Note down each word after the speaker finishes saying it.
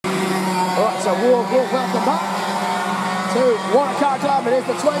So Warwick, welcome back to Warwick Kart Club. It is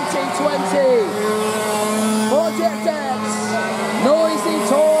the 2020 Project X Noisy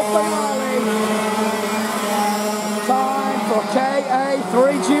Tour finale. Time for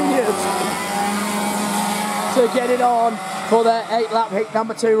ka3 juniors to get it on for their 8-lap heat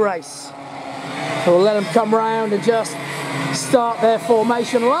number 2 race. So we'll let them come round and just start their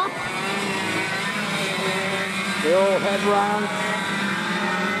formation lap. They all head round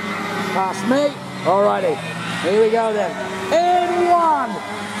past me. Alrighty, here we go then. In 1,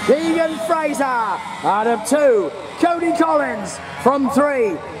 Keegan Fraser. Out of 2, Cody Collins. From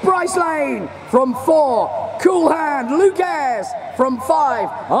 3, Bryce Lane. From 4, Cool Hand Lucas. From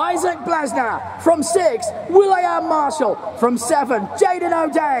 5, Isaac Blasner. From 6, Will.i.am Marshall. From 7, Jaden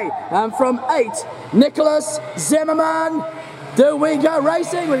O'Day. And from 8, Nicholas Zimmerman. Do we go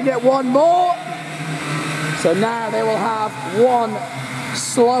racing? We get one more. So now they will have one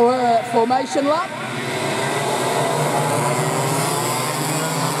slower formation lap.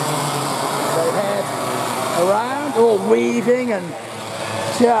 They head around, all weaving and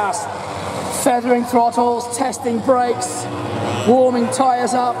just feathering throttles, testing brakes, warming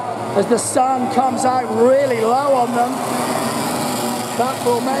tyres up as the sun comes out really low on them. That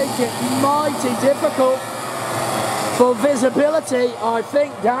will make it mighty difficult for visibility, I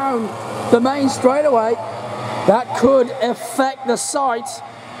think, down the main straightaway. That could affect the sight.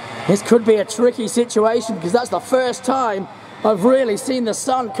 This could be a tricky situation because that's the first time I've really seen the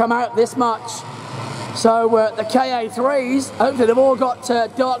sun come out this much. So the ka3s, hopefully they've all got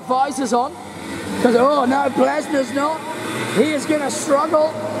dark visors on. Because, oh no, Blasner's not. He is going to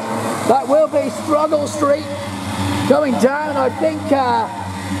struggle. That will be Struggle Street. Going down, I think,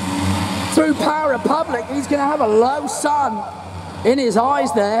 through Power Republic, he's going to have a low sun in his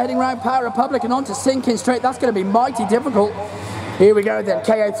eyes there, heading around Power Republic and onto Sinking Straight. That's going to be mighty difficult. Here we go then,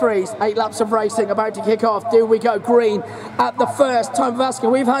 ka3s, 8 laps of racing about to kick off. Do we go green at the first? Time of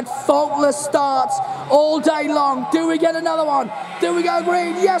asking. We've had faultless starts all day long. Do we get another one? Do we go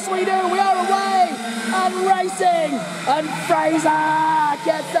green? Yes, we do. We are away and racing. And Fraser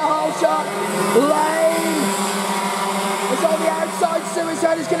gets the whole shot. Lane is on the outside.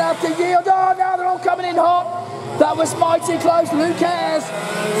 Suicide is going to have to yield. Oh, now they're all coming in hot. That was mighty close. Lucas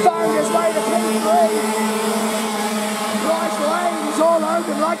found his way to P3. Bryce Lane is all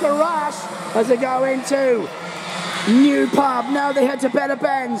open like a rash as they go into New Pub. Now they head to Better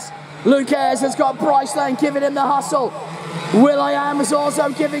Benz. Lucas has got Bryce Lane giving him the hustle. Will.i.am is also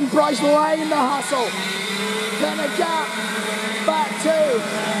giving Bryce Lane the hustle. Then a gap back to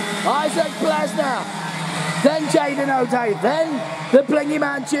Isaac Blasner. Then Jaden O'Day. Then the Blingy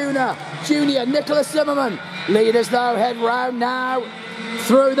Man Junior, Nicholas Zimmerman. Leaders though head round now.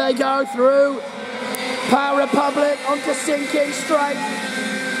 Through they go, through Power Republic onto Sinking Straight.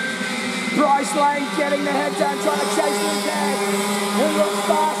 Bryce Lane getting the head down, trying to chase Lucas, who looks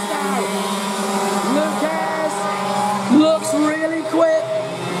fast now. Lucas looks really quick.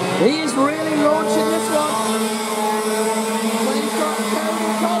 He is really launching this one. But he's got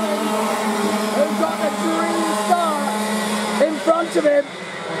Cody Collins, who got a green start in front of him.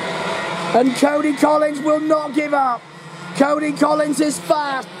 And Cody Collins will not give up. Cody Collins is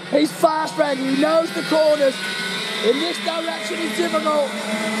fast. He's fast ready. He knows the corners. In this direction is difficult,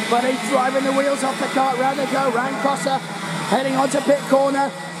 but he's driving the wheels off the kart. Round they go, round crosser, heading onto pit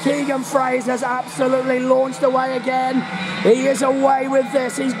corner. Keegan Fraser's absolutely launched away again. He is away with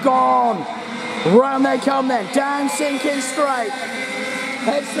this. He's gone. Round they come then, down Sinking Straight.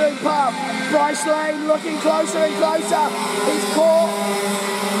 Heads through Pub. Bryce Lane looking closer and closer. He's caught.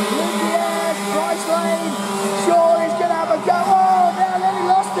 Lucas, Bryce Lane. Sure, he's going to have a go. Oh, then he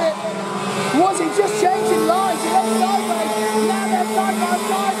lost it. Was he just changing lines? He went sideways. Now they're side by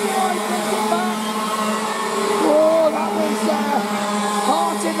side. Oh, that was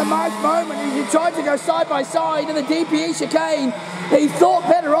heart in the mouth moment. He tried to go side by side in the DPE chicane. He thought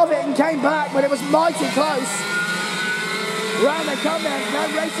better of it and came back, but it was mighty close. Round they come then, no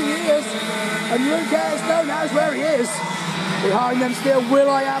racing he is. And Lucas knows where he is. Behind them still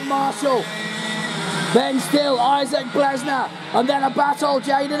Will.i.am Marshall. Then still Isaac Blasner. And then a battle,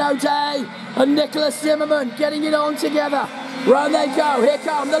 Jaden O'Day and Nicholas Zimmerman getting it on together. Round they go, here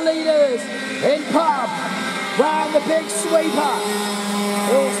come the leaders in Pub. Round the big sweeper.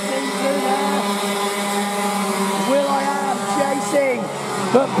 He'll steam through there. Will.i.am chasing,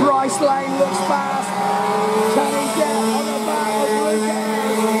 but Bryce Lane looks fast. Can he get on the back of Lucas?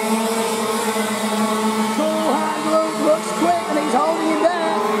 Cool Hand Luke looks quick and he's holding him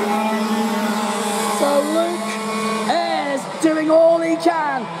there. So Luke is doing all he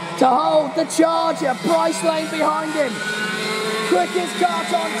can to hold the charger. Bryce Lane behind him. quickest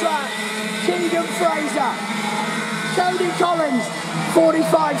kart on track, Keegan Fraser. Cody Collins,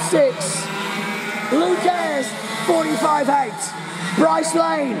 45.6. Luke Ayres, 45.8. Bryce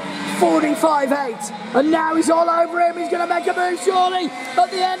Lane, 45.8. And now he's all over him. He's going to make a move, surely, at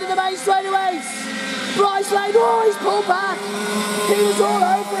the end of the main straightaways. Bryce Lane, oh, he's pulled back. He was all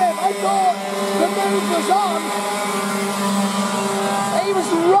over him. I thought the move was on. He was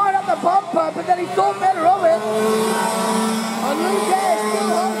right up the bumper, but then he thought better of it. And Luke Ayres still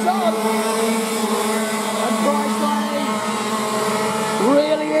holds on. And Bryce Lane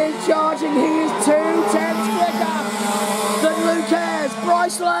really is charging. He is 2/10 quicker than Luke Ayres.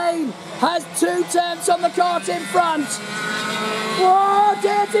 Bryce Lane has 2/10 on the kart in front. Whoa,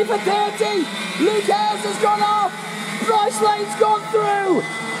 dirty for dirty. Luke Ayres has gone off. Bryce Lane's gone through.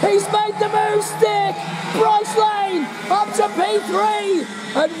 He's made the move stick. Bryce Lane up to P3.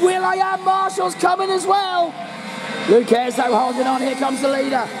 And will.i.am Marshall's coming as well. Luke Ayres though holding on. Here comes the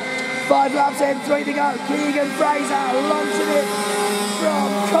leader. 5 laps in, 3 to go. Keegan Fraser launching it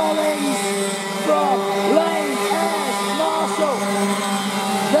from Collins, from Lane, Ayres, Marshall.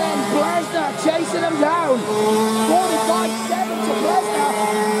 Then Blesner chasing him down. 45.7 to Blesner.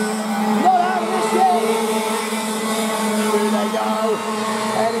 Not out of this yet. Here they go.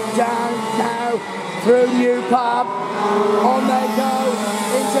 Heading down now through New Pub. On they go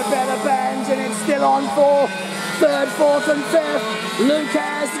into Better Bends, and it's still on for 3rd, 4th and 5th. Luke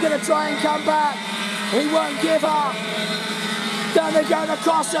Ayres is going to try and come back. He won't give up. Down they go, the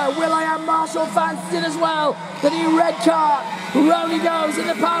crosser. will.i.am Marshall fancies it as well. The new red kart. Roney goes in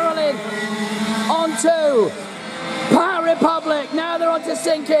the parallel. On to Power Republic. Now they're on to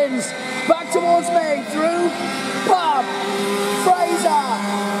Sinkins. Back towards me. Through Pub. Fraser.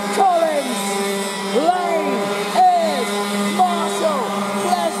 Collins. Lane. Ayres. Marshall.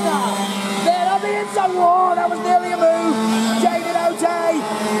 Blesner. Then on the inside. Whoa, that was nearly a move. Jaden O'Day.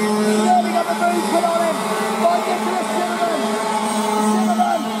 Nearly got the move put on him by Nicholas Zimmerman.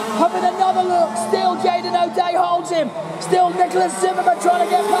 Zimmerman having another look. Still Jaden O'Day holds him. Still Nicholas Zimmerman trying to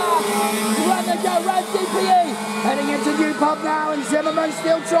get past. Round they go, round DPE. Heading into New Pub now, and Zimmerman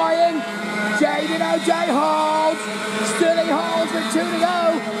still trying. Jaden O'Day holds. Still he holds with 2 to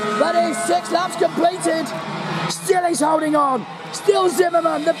go. That is 6 laps completed. Still he's holding on. Still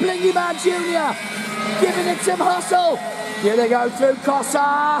Zimmerman, the blingy man junior, giving it some hustle. Here they go through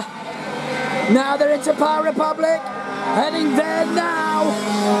Cossa. Now they're into Power Republic. Heading there now.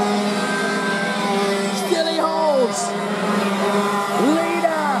 Still he holds.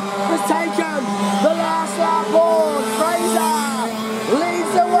 Leader has taken the last lap board. Fraser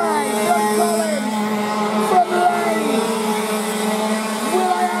leads the way from Collins, from Lane.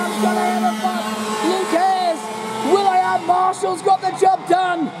 will.i.am's got ahead of us. Luke Ayres. will.i.am Marshall's got the job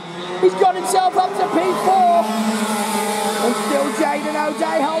done. He's got himself up to P4. And still Jaden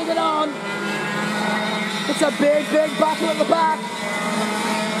O'Day holding on. It's a big, big battle at the back.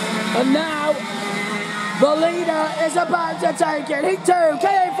 And now the leader is about to take it. Heat 2,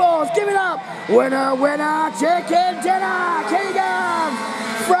 ka3's, give it up. Winner, winner, chicken dinner. Keegan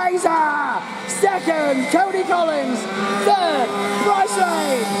Fraser. 2nd, Cody Collins. 3rd, Bryce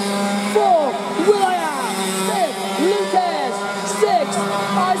Lane. 4th, will.i.am. 5th, Luke Ayres. 6th,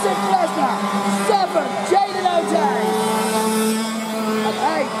 Isaac Blesner. 7th, Jaden O'Day. And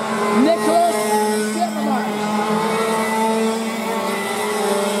 8th, Nicholas Zimmerman.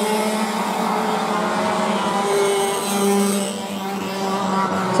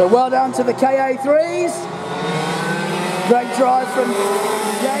 So well done to the ka3s. Great drive from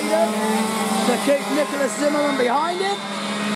Jaden to keep Nicholas Zimmerman behind him.